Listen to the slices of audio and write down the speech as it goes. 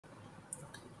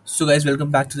So guys,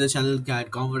 welcome back to the channel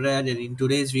Cat Comrade, and in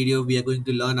today's video we are going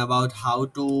to learn about how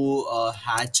to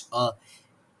hatch a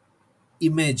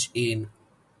image in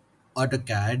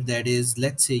AutoCAD. That is,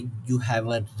 let's say you have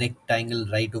a rectangle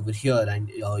right over here, and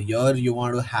here you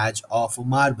want to hatch off a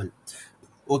marble.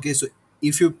 Okay, so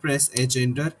if you press H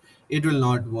enter, it will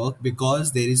not work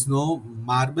because there is no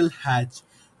marble hatch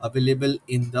available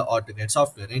in the AutoCAD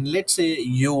software. And let's say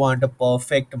you want a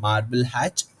perfect marble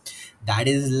hatch that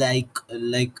is like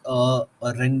a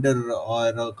render or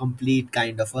a complete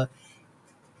kind of a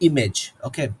image.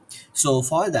 Okay, so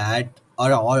for that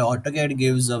our AutoCAD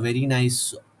gives a very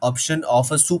nice option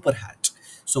of a super hatch.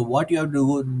 So what you have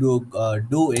to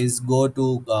do is go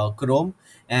to Chrome,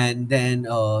 and then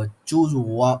choose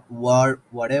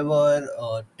whatever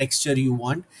texture you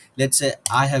want. Let's say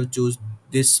I have choose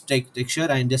this texture,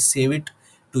 and just save it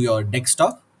to your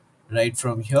desktop. Right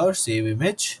from here, save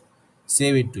image,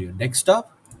 save it to your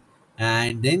desktop,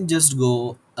 and then just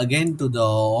go again to the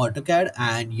AutoCAD,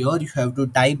 and here you have to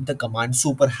type the command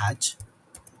super hatch,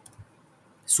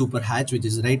 which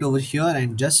is right over here,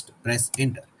 and just press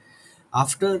enter.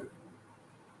 After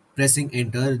pressing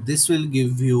enter, this will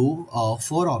give you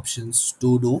four options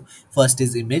to do. First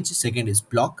is image, second is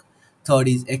block, third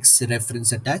is X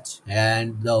reference attach,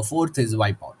 and the fourth is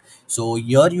wipeout. So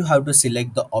here you have to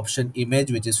select the option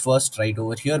image, which is first right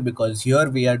over here, because here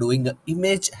we are doing a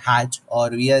image hatch,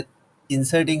 or we are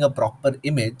inserting a proper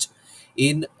image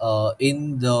in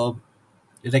the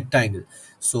rectangle.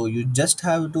 So you just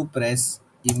have to press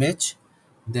image,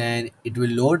 then it will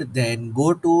load, then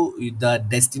go to the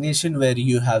destination where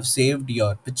you have saved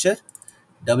your picture,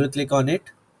 double click on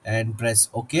it and press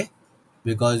OK,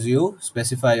 because you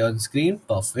specify on screen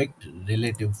perfect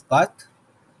relative path.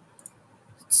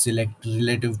 Select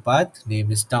relative path, name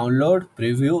is download,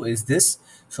 preview is this.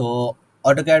 So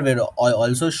AutoCAD will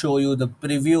also show you the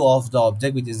preview of the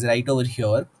object, which is right over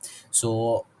here.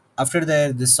 So after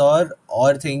that, this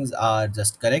or things are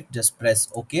just correct, just press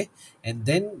OK. And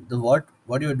then the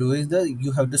what you do is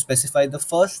you have to specify the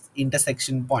first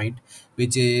intersection point,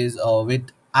 which is with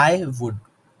I would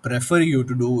prefer you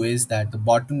to do is that the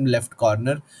bottom left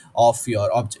corner of your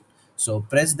object. So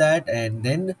press that, and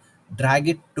then drag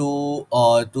it to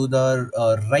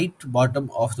the right bottom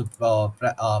of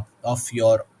the of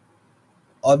your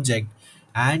object,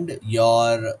 and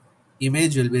your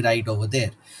image will be right over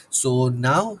there. So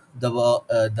now the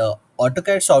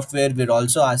AutoCAD software will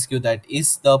also ask you that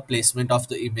is the placement of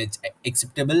the image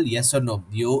acceptable, yes or no.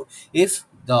 You, if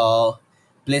the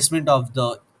placement of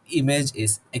the image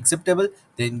is acceptable,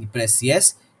 then press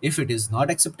yes. If it is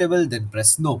not acceptable, then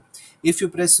press no. If you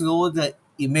press no, the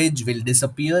image will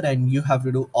disappear, and you have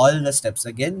to do all the steps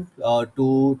again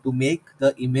to make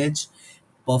the image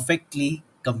perfectly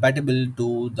compatible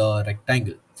to the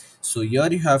rectangle. So here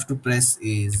you have to press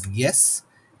is yes,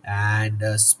 and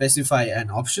specify an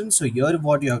option. So here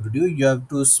what you have to do, you have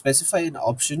to specify an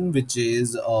option which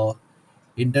is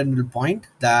internal point,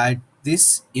 that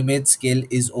this image scale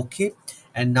is okay.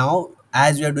 And now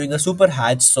as we are doing a super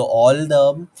hatch, so all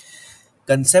the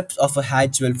concepts of a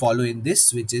hatch will follow in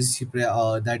this, which is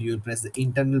that you will press the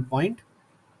internal point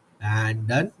and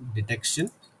done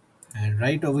detection, and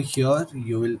right over here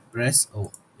you will press,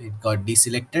 oh, it got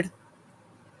deselected,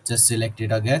 just select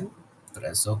it again,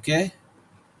 press OK,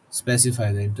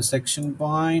 specify the intersection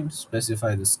point,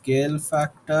 specify the scale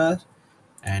factor,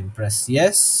 and press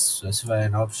yes, specify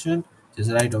an option,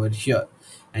 just right over here,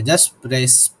 and just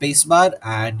press spacebar,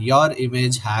 and your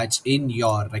image hatch in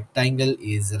your rectangle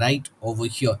is right over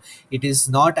here. It is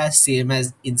not as same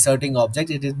as inserting object,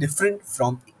 it is different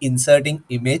from inserting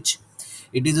image.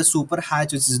 It is a super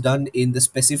hatch which is done in the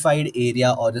specified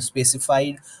area or the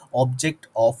specified object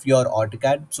of your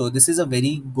AutoCAD. So this is a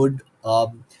very good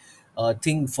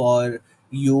thing for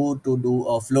you to do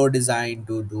a floor design,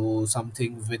 to do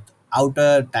something with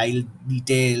outer tile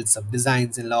details, some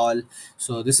designs and all.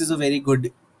 So this is a very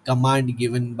good command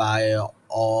given by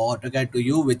AutoCAD to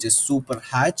you, which is super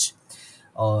hatch.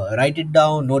 Write it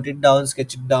down, note it down,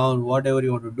 sketch it down, whatever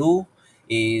you want to do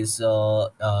is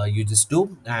you just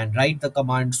do, and write the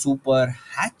command super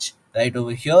hatch right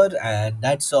over here, and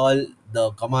that's all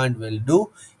the command will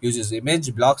do. Uses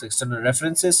image, blocks external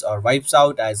references, or wipes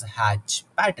out as hatch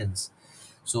patterns.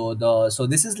 So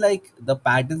this is like the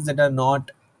patterns that are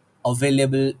not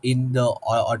available in the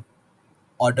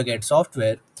AutoCAD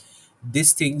software.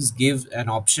 These things give an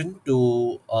option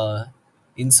to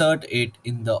insert it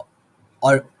in the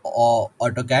or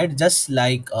AutoCAD, just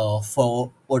like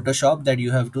for Photoshop that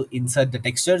you have to insert the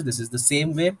textures. This is the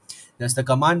same way. Just the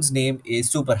command's name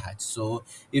is superhatch. So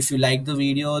if you like the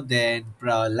video, then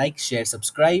like, share,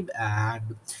 subscribe,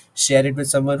 and share it with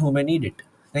someone who may need it.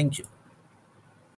 Thank you.